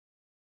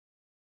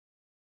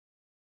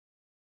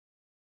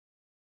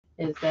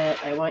is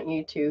that I want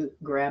you to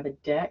grab a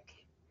deck.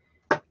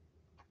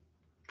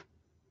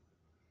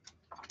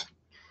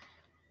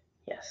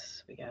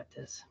 Yes, we got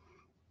this.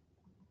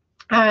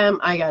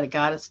 I got a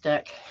goddess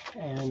deck,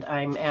 and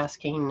I'm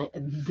asking,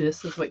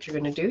 this is what you're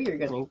going to do. You're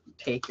going to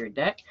take your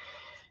deck,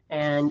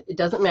 and it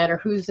doesn't matter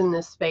who's in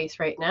this space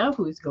right now,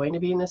 who's going to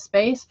be in this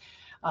space,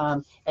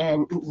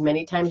 and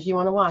many times you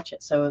want to watch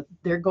it. So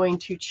they're going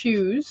to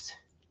choose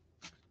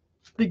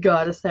the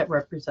goddess that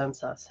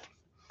represents us.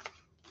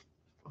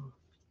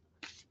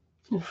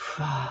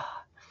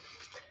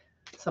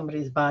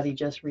 Somebody's body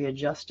just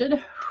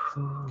readjusted.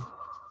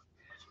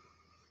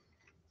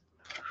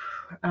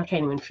 I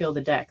can't even feel the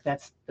deck.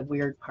 That's the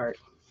weird part.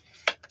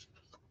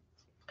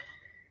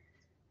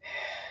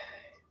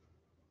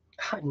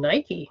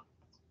 Nike.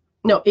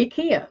 No,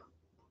 IKEA.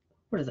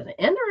 What is it, an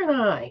N or an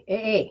I?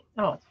 A.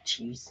 Oh,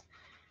 jeez.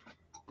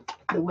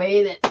 The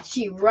way that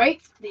she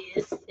writes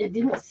this, it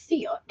didn't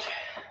see it.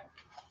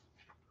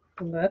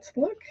 Let's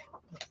look.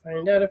 Let's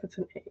find out if it's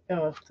an A.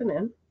 Oh, it's an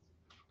N.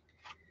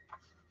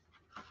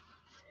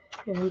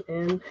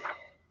 And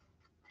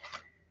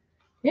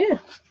yeah,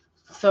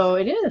 so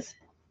it is.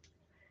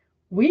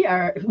 We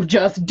are,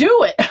 just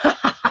do it.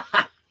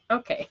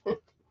 Okay.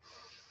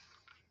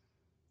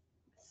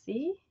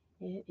 See,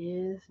 it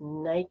is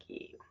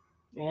Nike.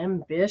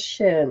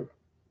 Ambition.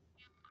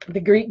 The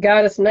Greek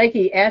goddess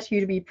Nike asks you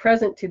to be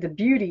present to the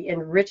beauty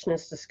and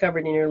richness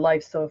discovered in your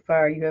life so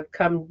far. You have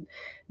come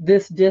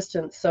this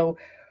distance, so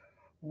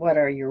what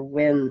are your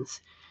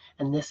wins?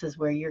 And this is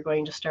where you're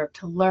going to start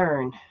to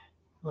learn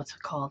what's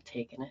it called,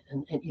 taking it,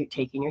 and you're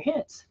taking your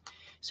hits.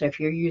 So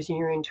if you're using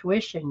your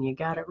intuition, you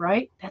got it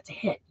right, that's a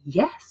hit.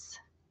 Yes.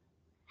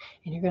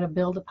 And you're going to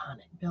build upon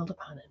it, build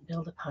upon it,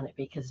 build upon it,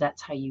 because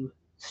that's how you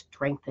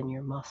strengthen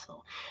your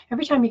muscle.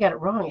 Every time you got it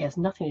wrong, it has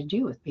nothing to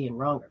do with being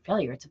wrong or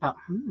failure. It's about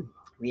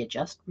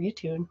readjust,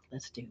 reattune,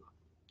 let's do.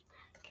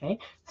 Okay,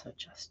 so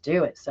just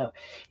do it. So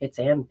it's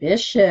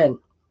ambition.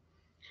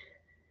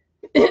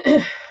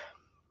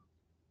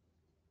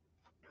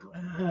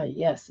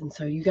 Yes, and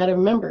so you got to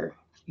remember,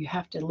 you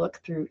have to look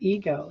through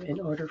ego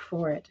in order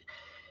for it.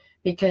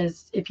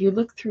 Because if you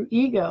look through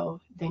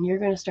ego, then you're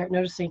going to start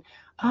noticing,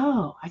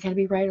 oh, I got to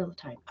be right all the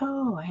time.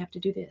 Oh, I have to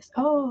do this.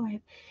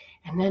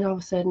 And then all of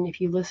a sudden, if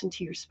you listen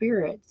to your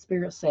spirit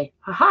will say,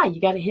 aha, you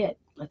got a hit.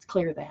 Let's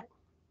clear that.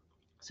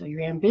 So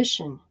your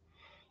ambition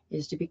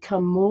is to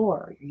become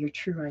more your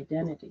true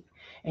identity.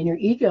 And your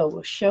ego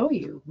will show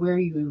you where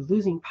you're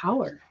losing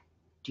power.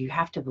 Do you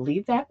have to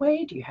believe that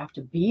way? Do you have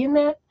to be in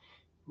that?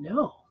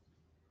 No.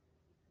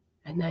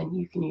 And then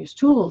you can use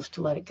tools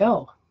to let it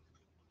go.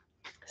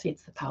 See,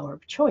 it's the power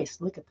of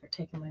choice. Look at, they're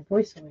taking my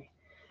voice away.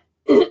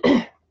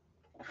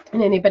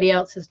 And anybody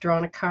else has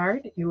drawn a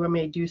card, you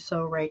may do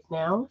so right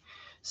now.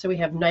 So we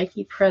have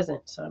Nike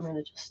present. So I'm going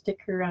to just stick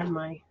her on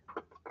my,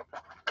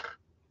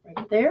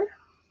 right there.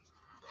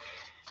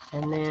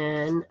 And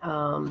then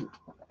I'm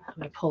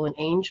going to pull an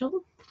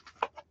angel.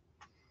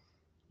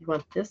 You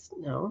want this?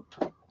 No.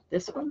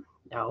 This one?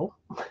 No.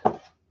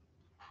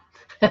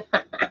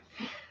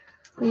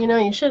 You know,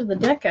 you should have the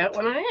deck out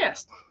when I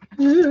asked.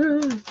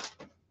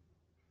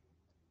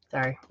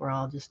 Sorry, we're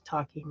all just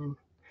talking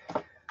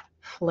and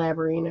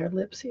flabbering our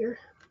lips here.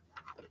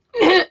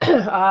 You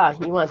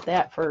want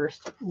that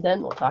first.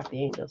 Then we'll talk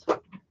the angels.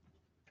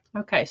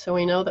 Okay, so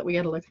we know that we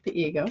got to look at the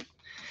ego.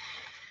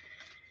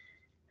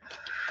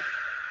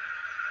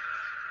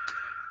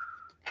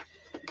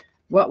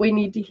 What we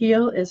need to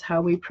heal is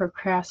how we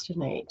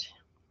procrastinate.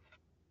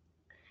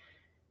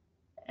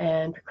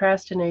 And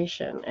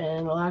procrastination,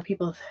 and a lot of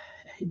people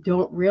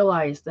don't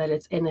realize that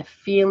it's in a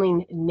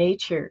feeling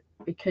nature,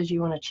 because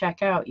you want to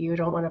check out, you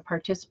don't want to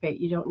participate,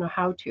 you don't know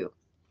how to.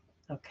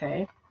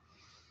 Okay.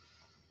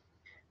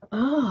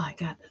 Oh, I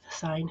got the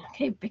sign.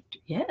 Okay, Victor.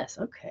 Yes,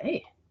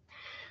 okay.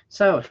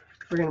 So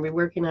we're going to be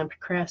working on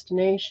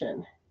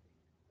procrastination.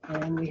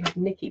 And we have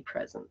Nikki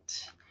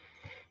present.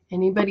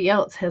 Anybody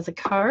else has a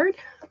card?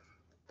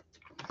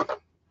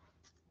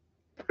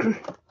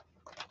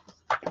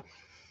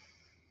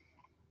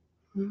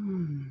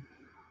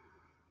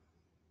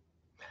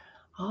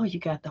 Oh, you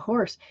got the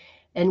horse.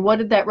 And what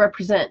did that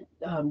represent,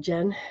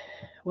 Jen?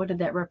 What did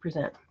that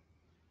represent?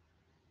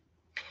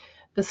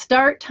 The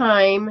start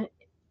time,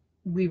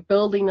 we're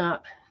building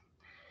up.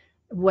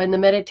 When the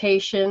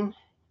meditation,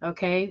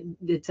 okay,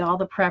 it's all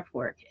the prep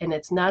work. And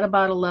it's not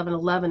about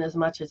 11:11 as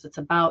much as it's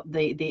about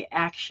the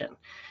action.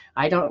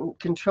 I don't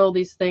control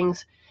these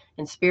things.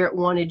 And Spirit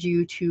wanted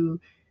you to,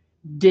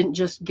 didn't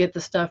just get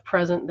the stuff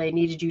present. They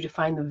needed you to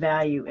find the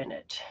value in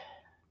it.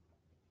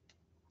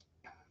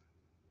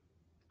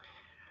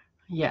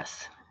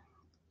 Yes.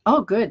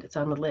 Oh, good. It's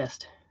on the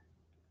list.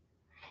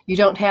 You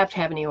don't have to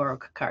have any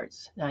oracle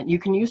cards. You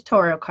can use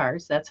tarot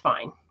cards. That's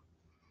fine.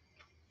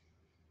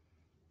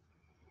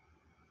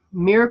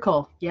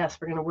 Miracle. Yes,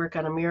 we're going to work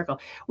on a miracle.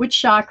 Which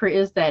chakra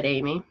is that,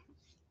 Amy?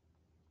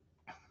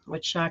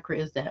 Which chakra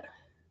is that?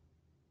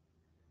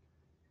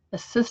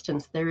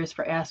 Assistance. There is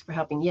for ask for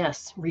helping.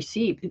 Yes.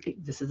 Receive.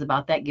 This is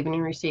about that, giving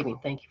and receiving.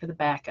 Thank you for the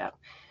backup.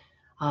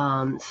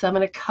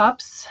 7 of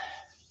Cups.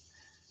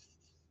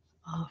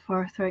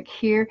 Fourth right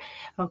here.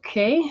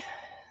 Okay.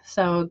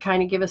 So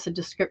kind of give us a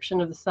description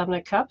of the Seven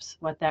of Cups,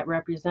 what that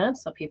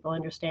represents, so people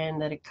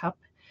understand that a cup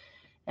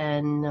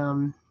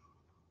and,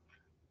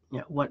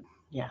 what,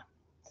 yeah,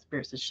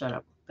 Spirit says shut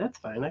up. That's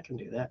fine. I can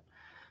do that.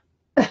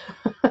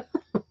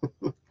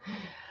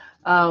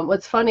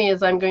 What's funny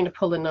is I'm going to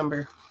pull a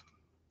number.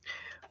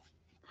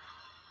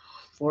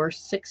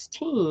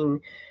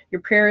 416.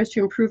 Your prayers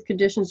to improve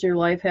conditions in your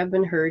life have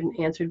been heard and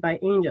answered by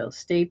angels.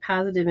 Stay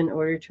positive in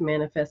order to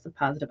manifest the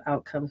positive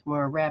outcomes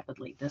more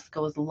rapidly. This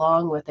goes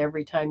along with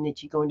every time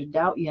that you go into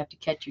doubt, you have to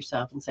catch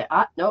yourself and say,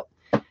 nope,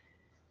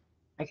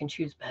 I can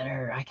choose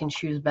better. I can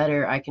choose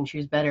better. I can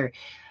choose better.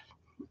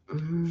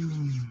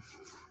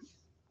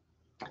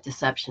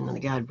 Deception and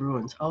the God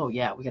ruins. Oh,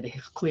 yeah, we got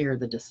to clear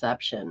the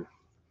deception.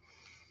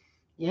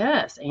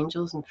 Yes,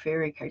 angels and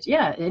fairy cards.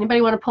 Yeah, anybody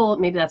want to pull it?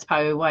 Maybe that's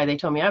probably why they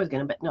told me I was going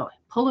to, but no,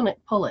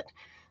 pull it.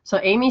 So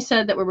Amy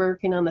said that we're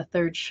working on the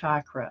third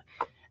chakra.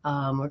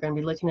 We're going to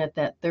be looking at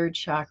that third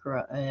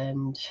chakra,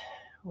 and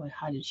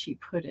how did she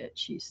put it?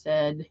 She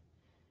said,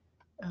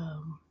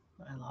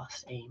 I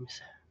lost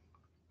Ames.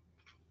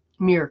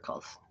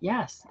 Miracles.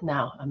 Yes.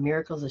 Now, a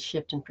miracle is a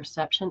shift in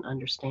perception.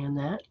 Understand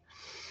that.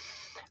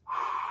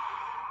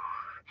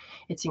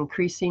 It's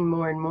increasing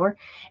more and more,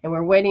 and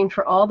we're waiting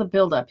for all the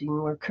buildup, and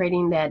we're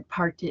creating that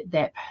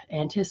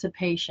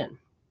anticipation.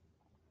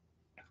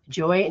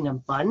 Joy and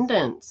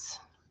abundance.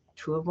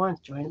 Two of Wands.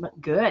 Joy and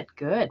abundance.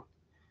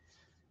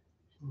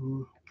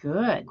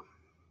 Good.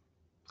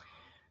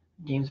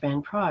 James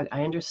Van Prague.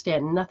 I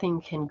understand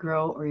nothing can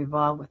grow or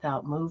evolve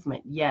without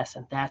movement. Yes,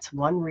 and that's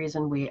one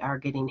reason we are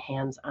getting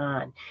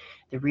hands-on.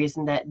 The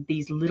reason that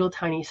these little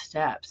tiny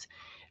steps,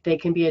 they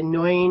can be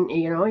annoying,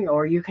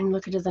 or you can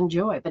look at it as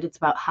enjoy, but it's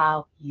about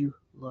how you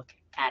look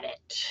at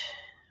it.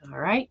 All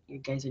right, you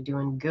guys are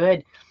doing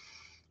good.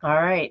 All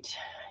right.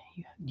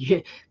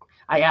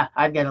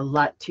 I've got a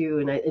lot too,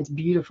 and it's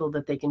beautiful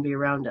that they can be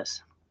around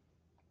us.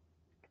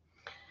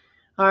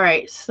 All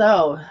right,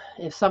 so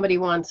if somebody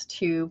wants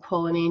to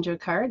pull an angel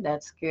card,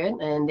 that's good.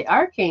 And the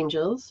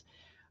archangels,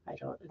 I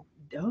don't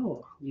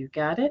know. You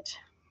got it?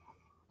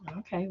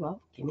 Okay,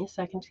 well, give me a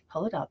second to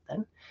pull it up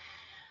then.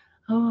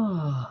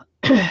 Oh.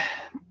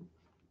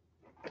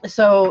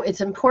 So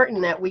it's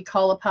important that we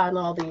call upon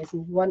all these.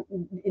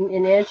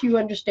 And as you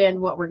understand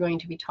what we're going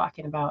to be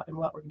talking about and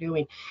what we're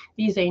doing,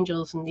 these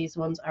angels and these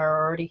ones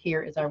are already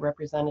here as our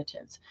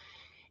representatives.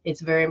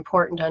 It's very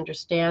important to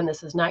understand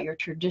this is not your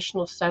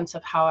traditional sense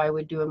of how I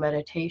would do a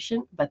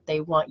meditation, but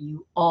they want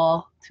you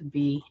all to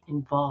be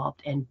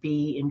involved and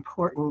be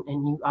important,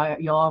 and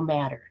you all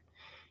matter.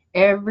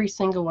 Every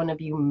single one of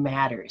you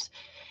matters.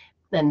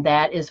 And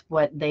that is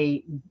what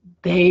they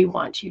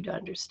want you to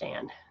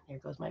understand. There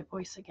goes my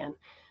voice again.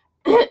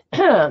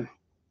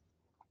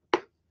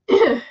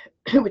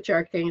 Which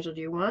archangel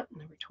do you want?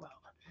 Number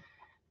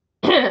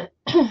 12.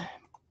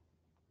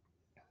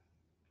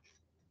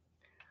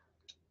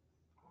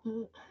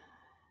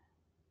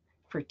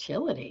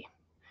 Fertility.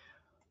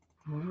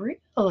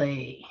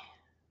 Really?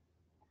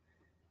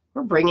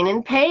 We're bringing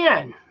in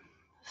Pan.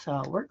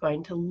 So we're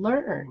going to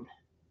learn.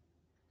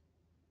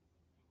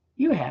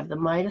 You have the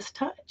Midas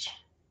touch.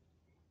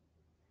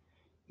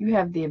 You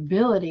have the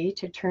ability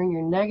to turn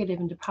your negative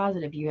into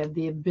positive. You have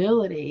the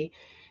ability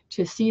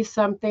to see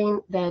something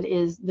that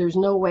there's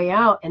no way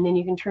out, and then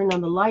you can turn on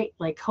the light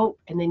like hope,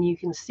 and then you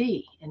can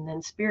see, and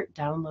then Spirit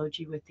downloads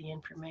you with the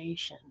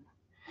information.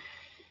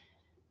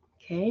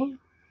 Okay?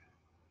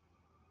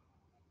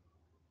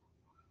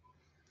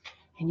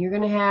 And you're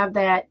going to have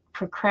that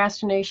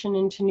procrastination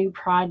into new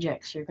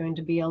projects. You're going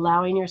to be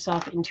allowing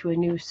yourself into a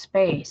new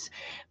space.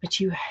 But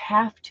you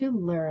have to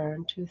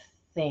learn to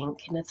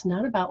think. And it's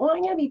not about,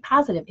 I'm going to be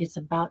positive. It's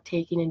about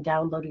taking and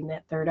downloading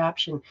that third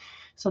option.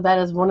 So that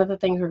is one of the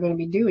things we're going to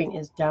be doing,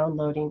 is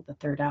downloading the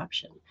third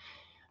option.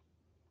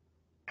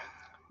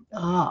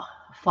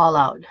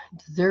 Fallout.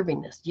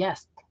 Deservingness.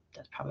 Yes,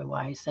 that's probably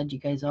why I said you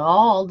guys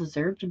all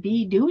deserve to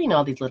be doing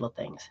all these little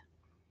things.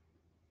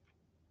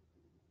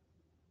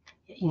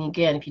 And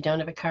again, if you don't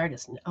have a card,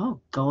 it's,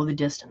 go the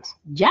distance.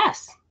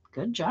 Yes.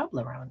 Good job,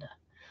 LaRonda.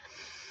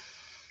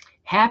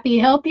 Happy,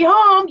 healthy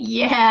home.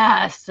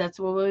 Yes, that's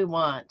what we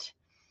want.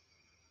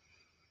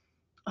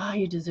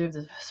 You deserve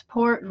the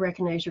support.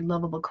 Recognize your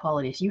lovable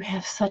qualities. You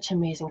have such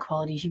amazing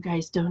qualities. You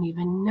guys don't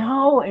even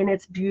know, and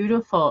it's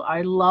beautiful.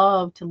 I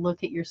love to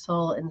look at your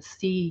soul and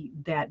see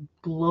that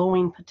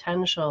glowing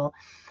potential,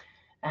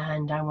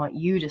 and I want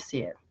you to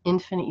see it.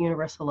 Infinite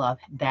universal love.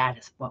 That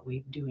is what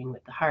we're doing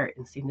with the heart.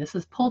 And see, this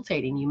is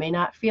pulsating. You may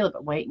not feel it,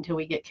 but wait until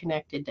we get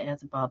connected to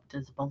as above,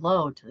 as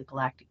below, to the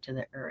galactic, to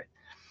the earth.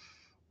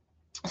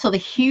 So the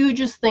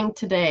hugest thing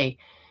today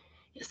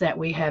is that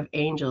we have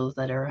angels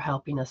that are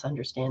helping us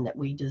understand that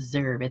we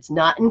deserve. It's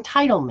not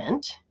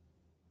entitlement,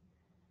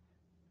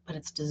 but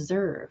it's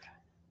deserve.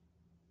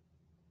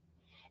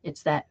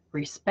 It's that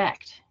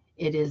respect.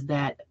 It is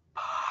that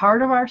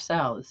part of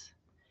ourselves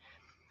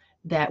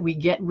that we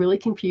get really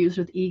confused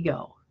with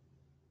ego.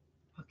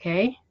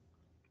 Okay?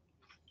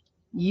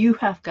 You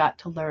have got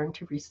to learn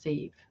to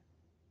receive.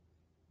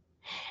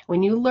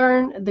 When you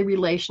learn the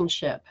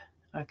relationship,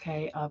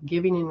 okay, of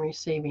giving and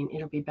receiving,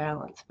 it'll be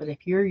balanced. But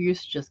if you're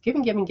used to just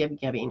giving, giving, giving,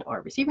 giving,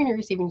 or receiving and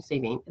receiving,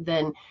 receiving,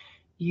 then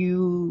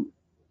you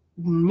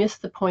miss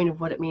the point of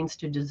what it means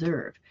to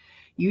deserve.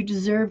 You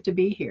deserve to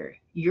be here.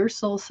 Your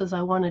soul says,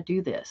 I want to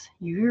do this.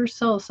 Your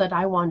soul said,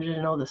 I wanted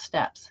to know the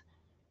steps.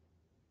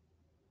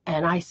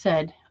 And I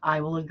said,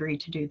 I will agree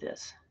to do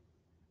this.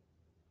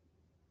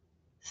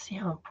 See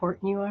how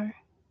important you are?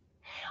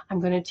 I'm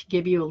going to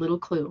give you a little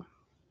clue.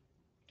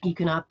 You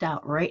can opt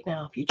out right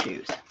now if you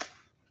choose.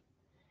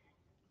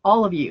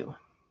 All of you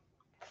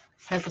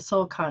has a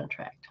soul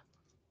contract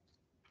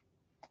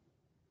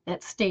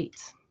that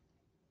states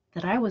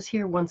that I was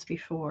here once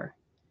before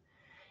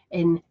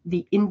in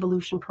the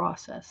involution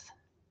process.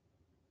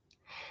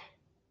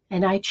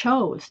 And I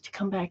chose to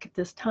come back at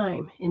this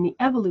time in the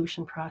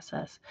evolution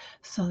process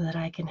so that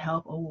I can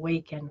help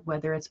awaken,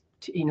 whether it's,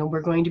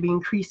 we're going to be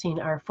increasing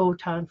our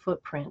photon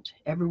footprint.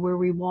 Everywhere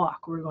we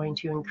walk, we're going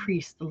to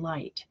increase the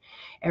light.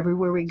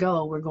 Everywhere we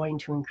go, we're going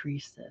to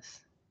increase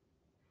this.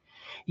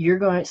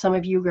 Some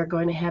of you are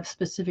going to have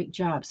specific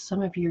jobs.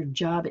 Some of your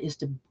job is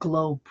to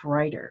glow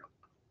brighter.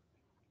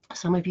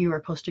 Some of you are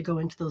supposed to go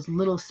into those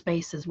little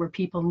spaces where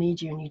people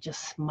need you and you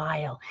just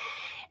smile.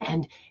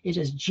 And it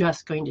is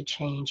just going to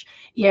change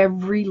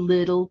every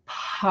little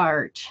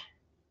part.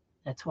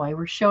 That's why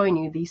we're showing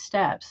you these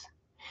steps.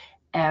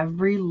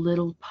 Every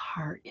little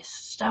part is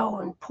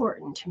so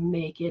important to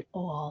make it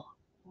all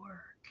work.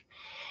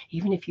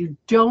 Even if you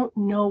don't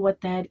know what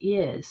that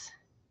is,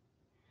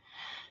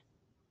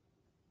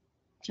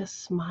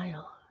 just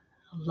smile.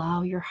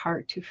 Allow your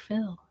heart to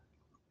fill.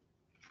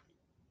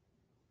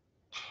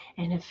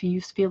 And if you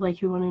feel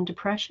like you want in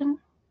depression,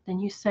 then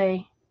you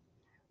say,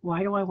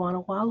 why do I want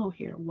to wallow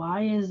here?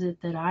 Why is it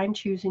that I'm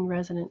choosing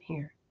resident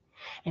here?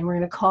 And we're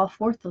going to call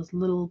forth those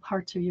little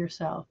parts of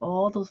yourself,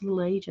 all those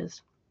little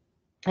ages,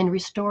 and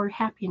restore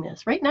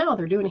happiness. Right now,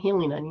 they're doing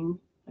healing on you,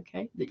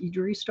 okay? That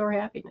you restore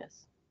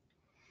happiness.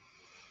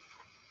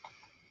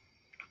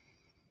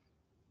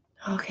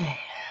 Okay.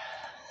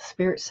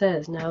 Spirit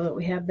says, now that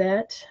we have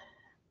that,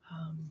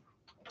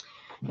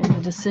 and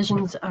the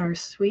decisions are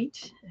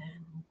sweet,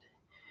 and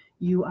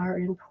you are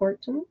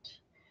important,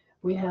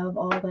 we have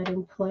all that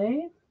in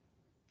play.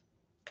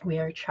 We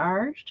are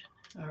charged,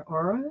 our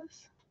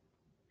auras.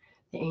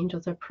 The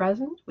angels are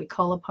present. We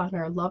call upon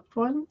our loved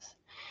ones.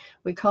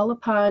 We call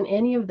upon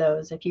any of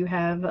those. If you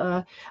have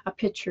a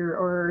picture,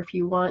 or if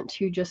you want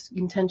to just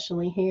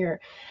intentionally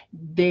hear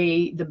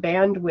the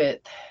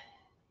bandwidth,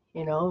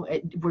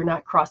 we're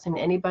not crossing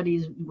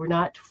anybody's, we're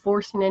not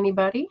forcing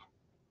anybody,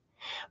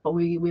 but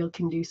we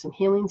can do some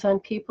healings on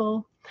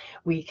people.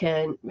 We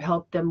can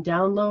help them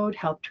download,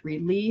 help to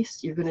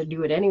release. You're going to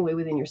do it anyway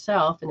within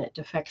yourself, and it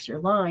affects your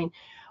line.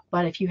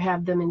 But if you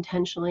have them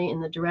intentionally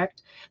in the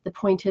direct, the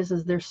point is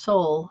their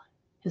soul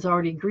has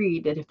already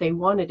agreed that if they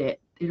wanted it,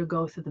 it'll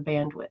go through the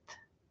bandwidth.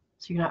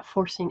 So you're not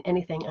forcing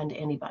anything onto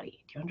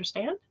anybody. Do you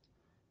understand?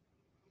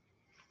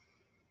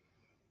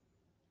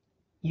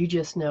 You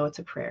just know it's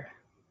a prayer.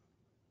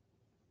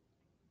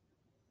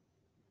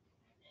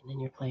 And then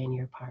you're playing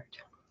your part.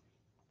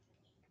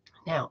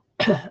 Now,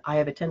 I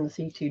have a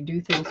tendency to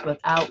do things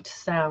without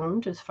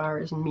sound as far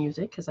as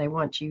music, because I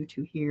want you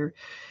to hear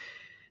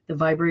the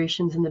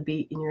vibrations and the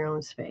beat in your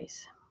own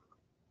space.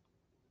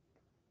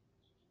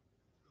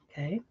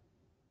 Okay?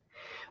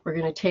 We're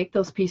going to take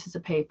those pieces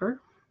of paper,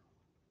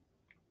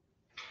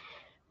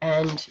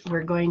 and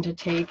we're going to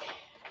take,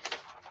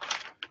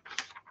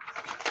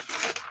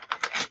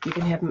 you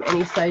can have them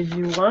any size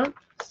you want.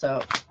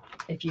 So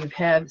if you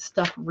have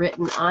stuff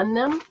written on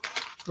them,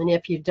 and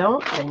if you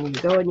don't, then you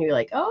go and you're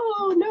like,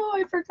 oh no,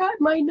 I forgot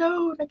my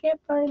note, I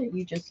can't find it.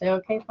 You just say,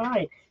 okay,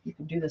 fine. You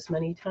can do this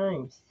many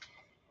times.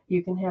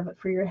 You can have it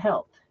for your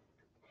health.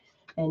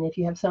 And if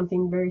you have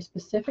something very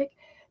specific,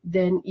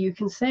 then you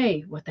can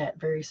say what that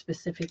very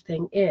specific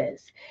thing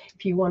is.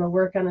 If you want to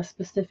work on a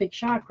specific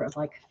chakra,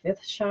 like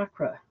fifth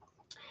chakra,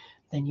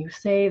 then you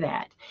say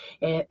that.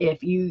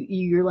 If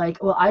you're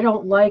like, well, I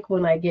don't like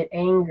when I get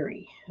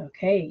angry,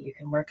 okay, you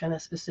can work on a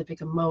specific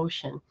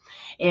emotion.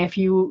 If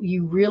you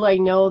really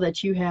know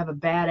that you have a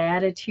bad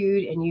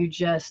attitude and you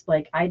just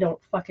like, I don't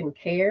fucking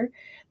care,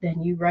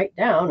 then you write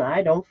down,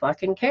 I don't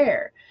fucking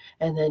care.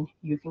 And then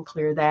you can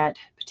clear that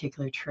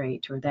particular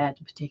trait or that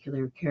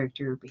particular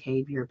character,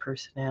 behavior,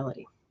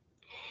 personality.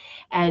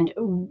 And,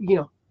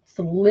 so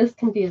the list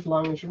can be as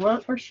long as you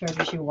want or short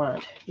as you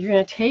want. You're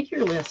going to take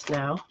your list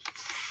now.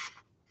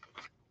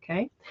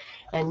 Okay,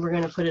 and we're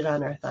going to put it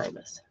on our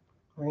thymus.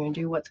 We're going to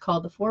do what's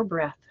called the 4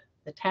 breath,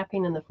 the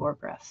tapping and the 4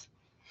 breaths.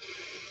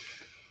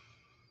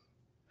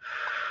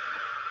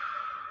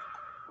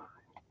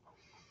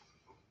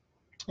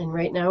 And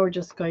right now we're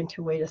just going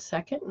to wait a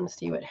second and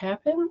see what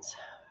happens.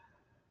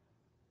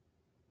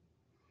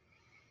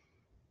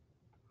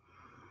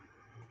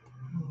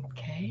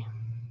 Okay.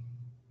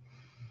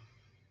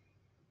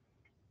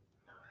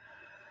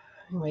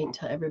 Wait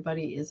until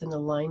everybody is in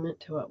alignment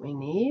to what we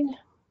need.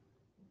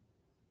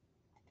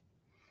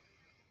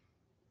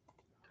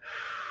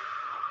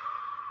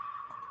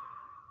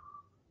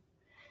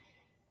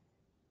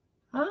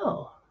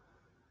 Oh.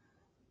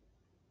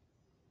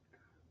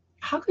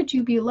 How could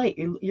you be late?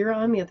 You're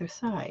on the other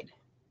side.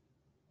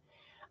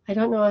 I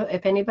don't know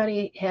if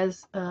anybody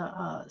has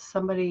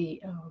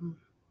somebody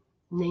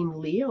named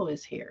Leo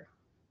is here.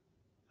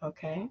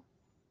 Okay.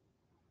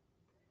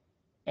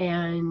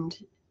 And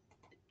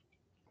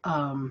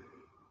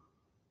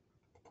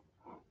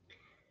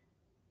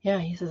yeah,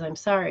 he says, I'm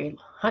sorry.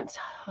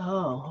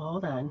 Oh,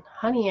 hold on.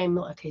 Honey,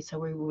 okay, so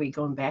were we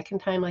going back in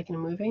time like in a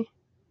movie?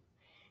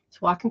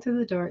 He's walking through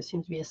the door. It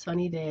seems to be a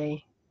sunny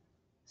day.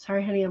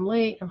 Sorry, honey, I'm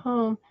late. I'm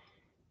home.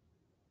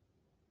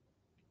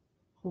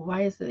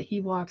 Why is it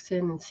he walks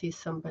in and sees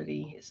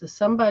somebody? So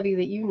somebody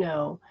that you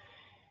know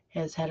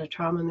has had a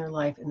trauma in their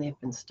life and they've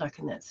been stuck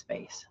in that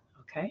space.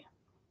 Okay?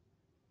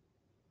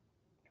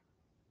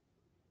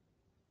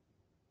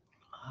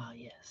 Ah,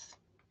 yes.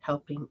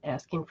 Helping,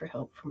 asking for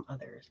help from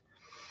others.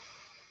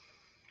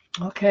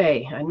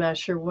 Okay, I'm not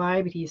sure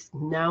why, but he's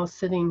now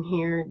sitting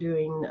here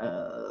doing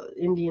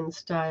Indian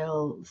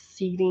style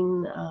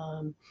seating.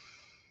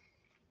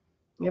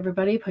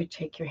 Everybody,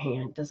 take your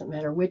hand. Doesn't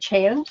matter which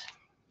hand.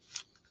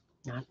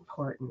 Not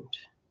important.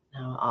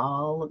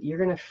 Now, you're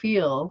going to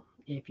feel,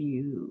 if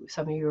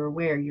some of you are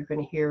aware, you're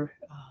going to hear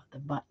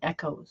the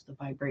echoes, the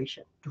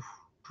vibration. It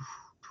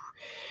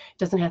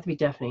doesn't have to be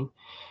deafening.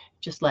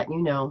 Just letting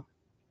you know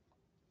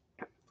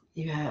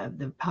you have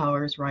the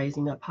powers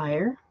rising up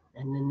higher,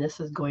 and then this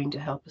is going to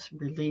help us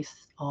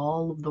release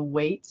all of the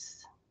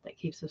weights that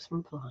keeps us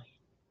from flying.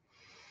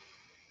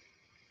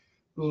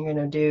 You're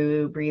going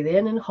to breathe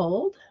in and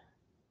hold.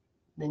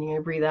 Then you're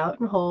going to breathe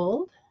out and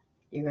hold.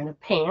 You're going to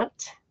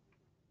pant.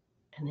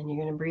 And then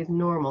you're going to breathe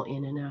normal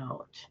in and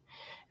out.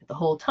 The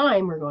whole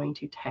time we're going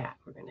to tap.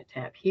 We're going to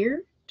tap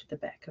here to the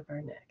back of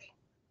our neck.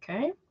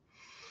 Okay?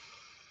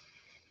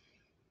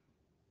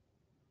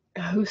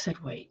 Who said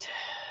wait?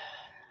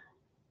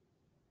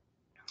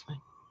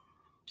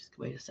 Just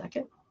wait a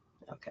second.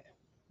 Okay.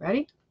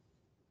 Ready?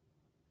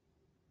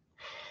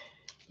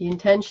 The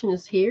intention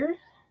is here.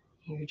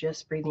 You're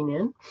just breathing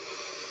in.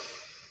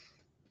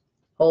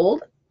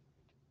 Hold.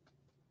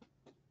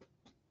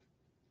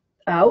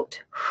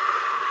 Out.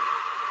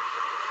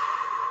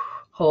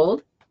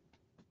 Hold.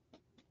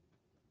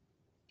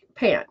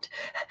 Pant.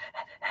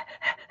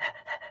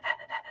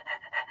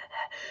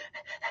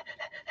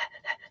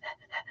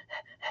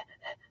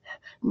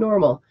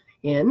 Normal.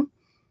 In.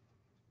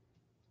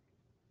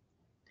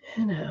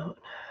 And out.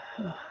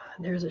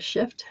 There's a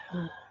shift.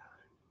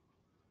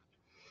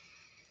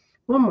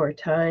 One more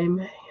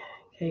time.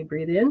 Okay,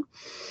 breathe in.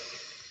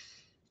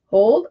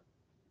 Hold.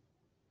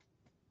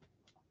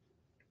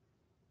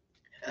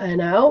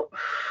 And out.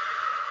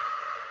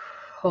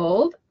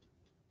 Hold.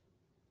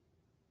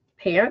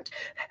 Pant.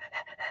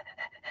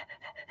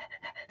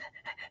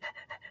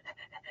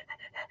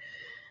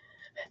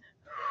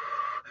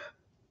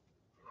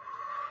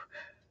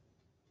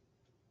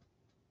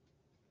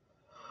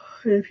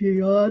 If you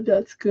yawn,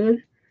 that's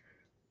good.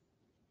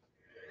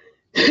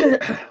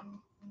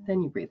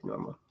 Then you breathe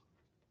normal.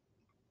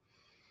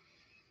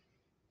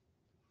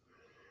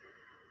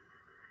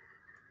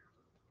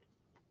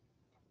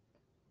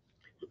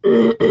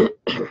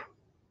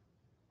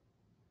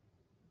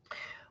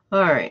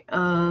 All right.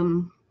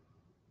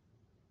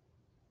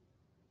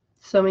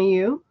 Some of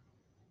you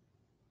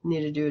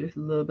need to do it a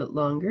little bit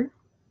longer.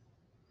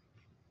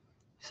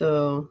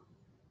 So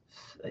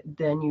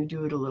then you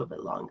do it a little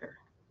bit longer.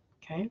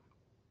 Okay.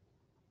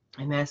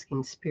 I'm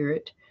asking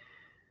spirit.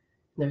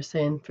 They're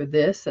saying for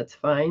this, that's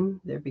fine.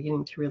 They're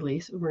beginning to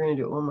release. We're going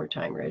to do it one more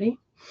time. Ready?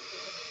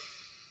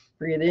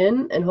 Breathe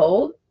in and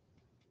hold.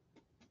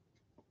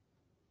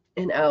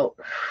 And out.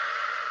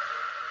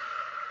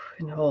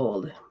 And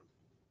hold.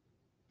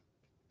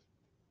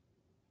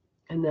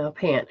 And now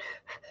pant.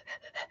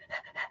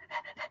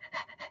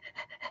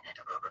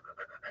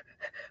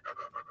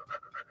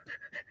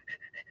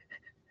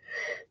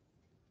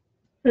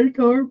 And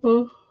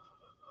karma.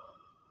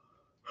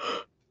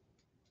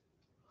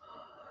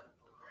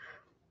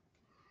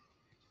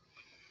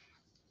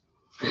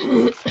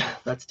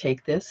 Let's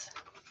take this.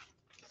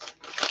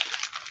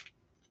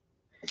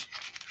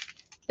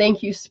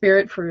 Thank you,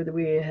 Spirit,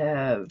 we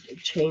have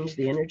changed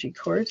the energy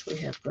course. We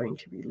have going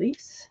to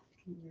release.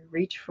 You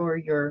reach for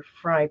your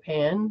fry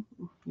pan,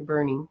 your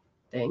burning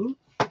thing.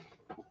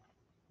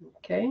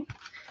 Okay.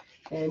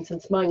 And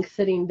since mine's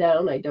sitting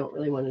down, I don't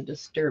really want to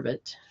disturb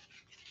it.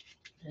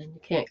 And you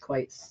can't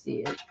quite see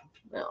it.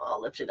 Well,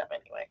 I'll lift it up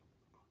anyway.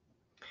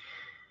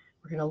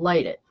 We're going to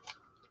light it.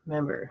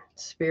 Remember,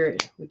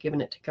 Spirit, we're giving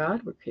it to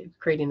God. We're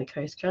creating the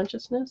Christ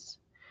consciousness.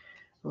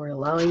 We're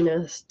allowing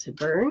us to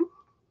burn.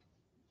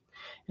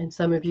 And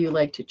some of you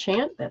like to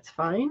chant. That's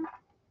fine.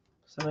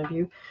 Some of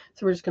you.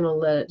 So we're just going to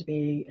let it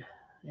be.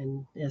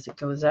 And as it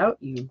goes out,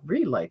 you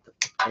relight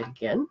it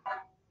again.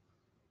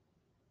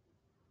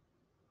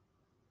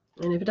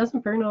 And if it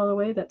doesn't burn all the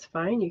way, that's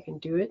fine. You can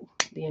do it.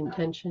 The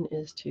intention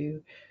is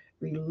to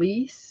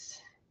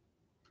release.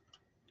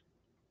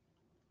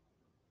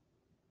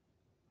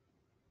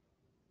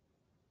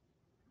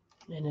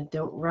 And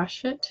don't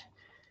rush it.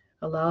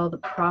 Allow the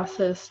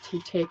process to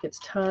take its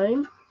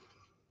time.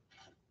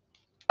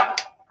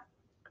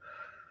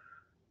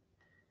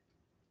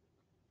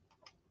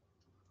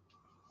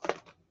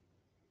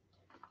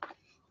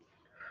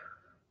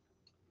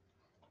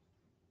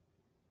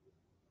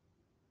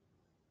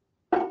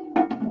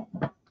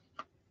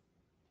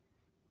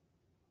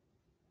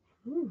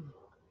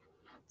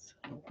 So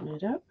open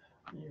it up.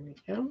 There we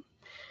go.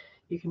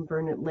 You can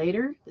burn it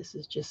later. This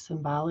is just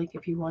symbolic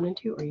if you wanted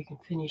to, or you can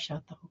finish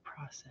out the whole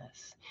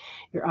process.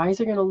 Your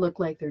eyes are going to look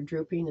like they're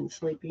drooping and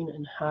sleeping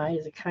and high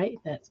as a kite.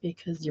 That's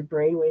because your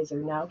brain waves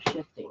are now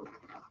shifting.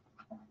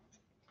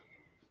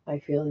 I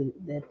feel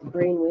that the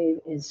brainwave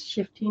is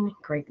shifting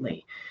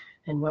greatly.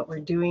 And what we're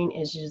doing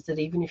is just that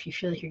even if you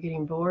feel like you're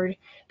getting bored,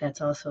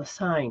 that's also a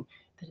sign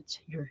that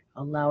you're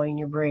allowing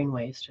your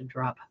brainwaves to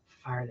drop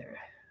farther.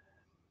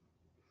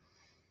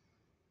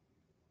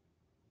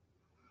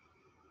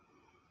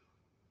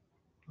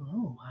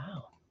 Oh,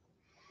 wow.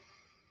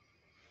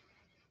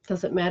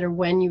 Doesn't matter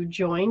when you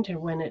joined or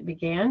when it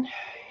began.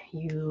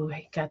 You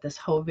got this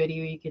whole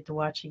video you get to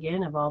watch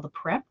again of all the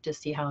prep to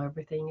see how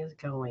everything is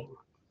going.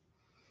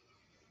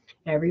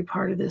 Every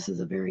part of this is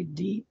a very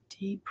deep,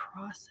 deep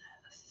process.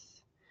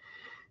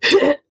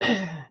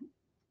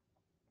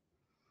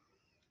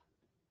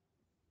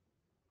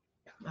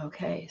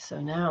 Okay,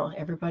 so now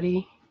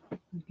everybody,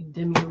 you can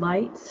dim your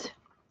lights.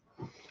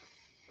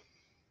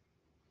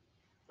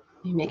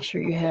 You make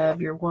sure you have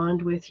your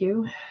wand with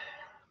you.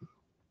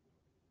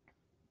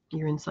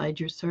 You're inside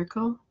your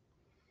circle.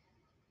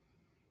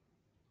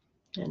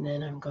 And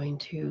then I'm going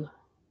to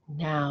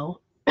now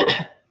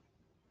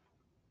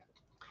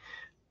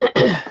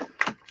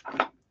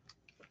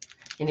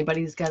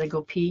anybody who's got to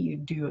go pee, you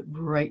do it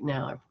right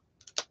now.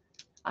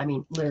 I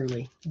mean,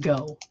 literally,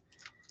 go.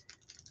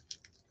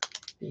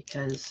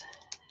 Because,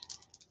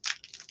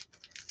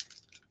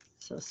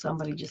 so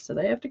somebody just said,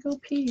 I have to go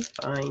pee.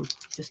 Fine,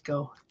 just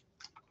go.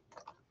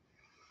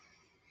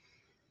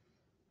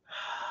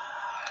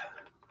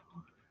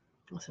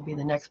 This will be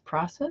the next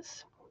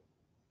process.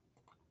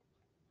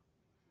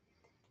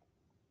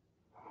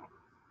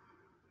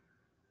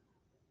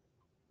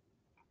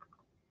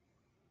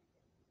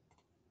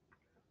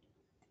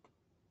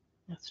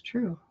 That's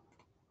true.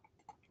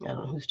 I don't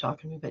know who's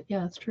talking to me, but yeah,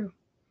 that's true.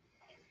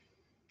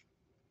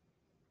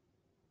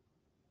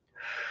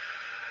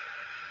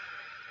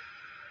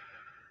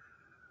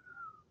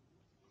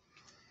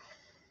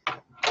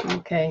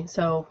 Okay,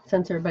 so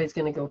since everybody's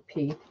going to go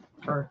pee,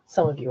 or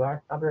some of you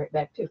are, I'll be right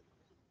back too.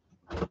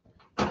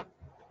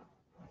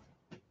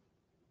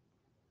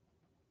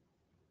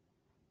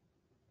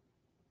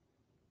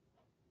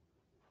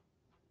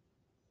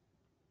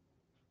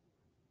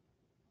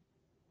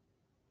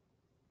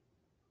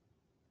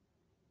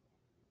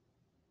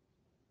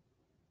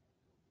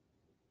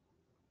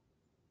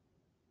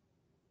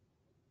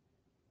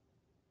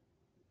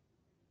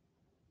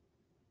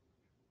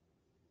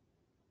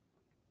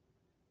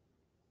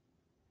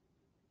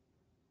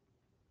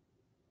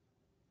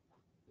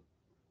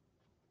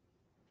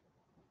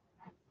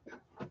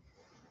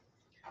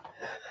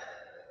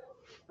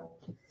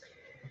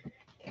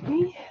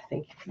 Okay,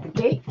 thank you for the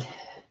gate.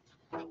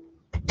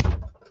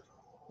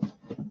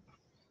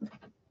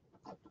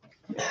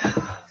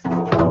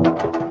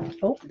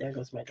 Oh, there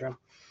goes my drum.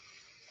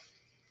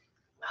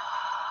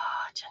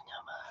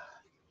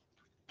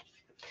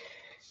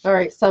 All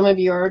right, some of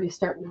you are already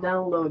starting to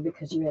download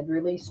because you had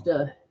released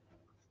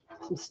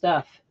some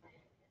stuff.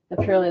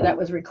 Apparently that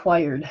was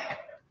required.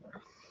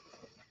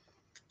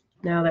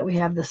 Now that we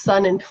have the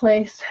sun in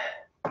place,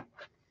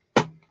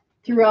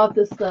 throughout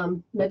this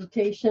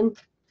meditation,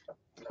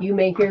 you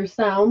may hear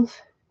sounds.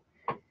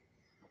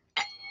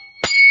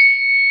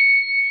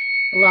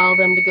 Allow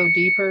them to go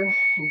deeper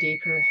and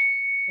deeper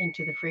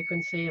into the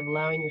frequency of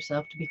allowing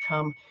yourself to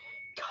become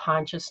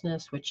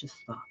consciousness, which is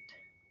thought.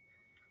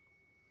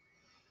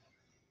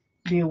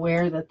 Be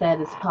aware that that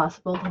is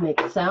possible to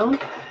make a sound,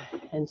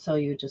 and so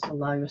you just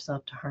allow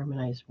yourself to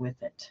harmonize with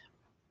it.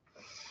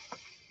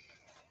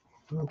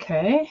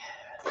 Okay.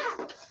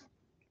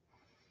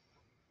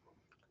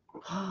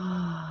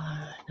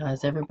 Now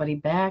is everybody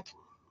back?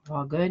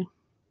 All good?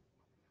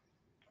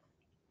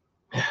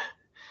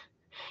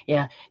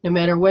 Yeah, no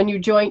matter when you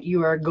join,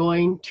 you are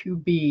going to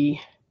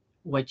be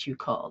what you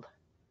called.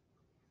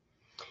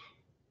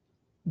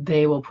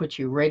 They will put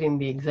you right in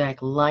the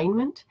exact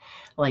alignment.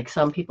 Like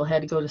some people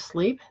had to go to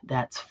sleep.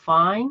 That's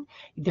fine.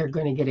 They're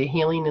going to get a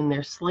healing in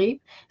their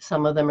sleep.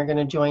 Some of them are going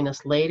to join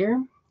us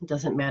later. It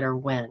doesn't matter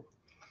when.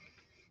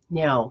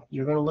 Now,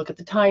 you're going to look at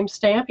the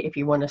timestamp if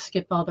you want to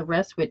skip all the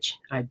rest, which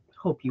I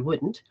hope you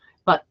wouldn't.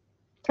 But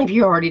if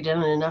you've already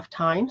done it enough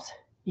times,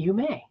 you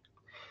may.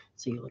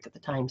 So you look at the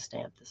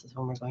timestamp. This is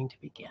when we're going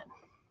to begin.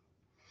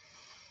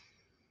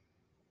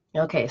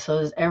 Okay, so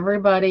is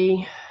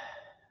everybody...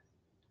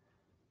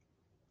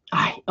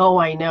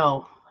 I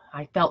know.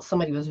 I felt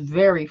somebody was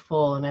very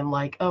full, and I'm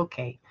like,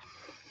 okay.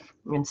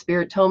 And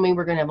Spirit told me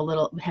we're going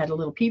to had a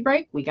little pee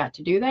break. We got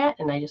to do that,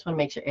 and I just want to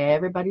make sure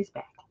everybody's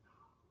back.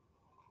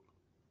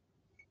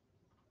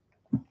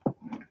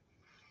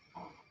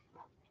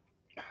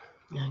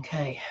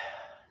 Okay,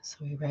 so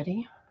we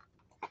ready?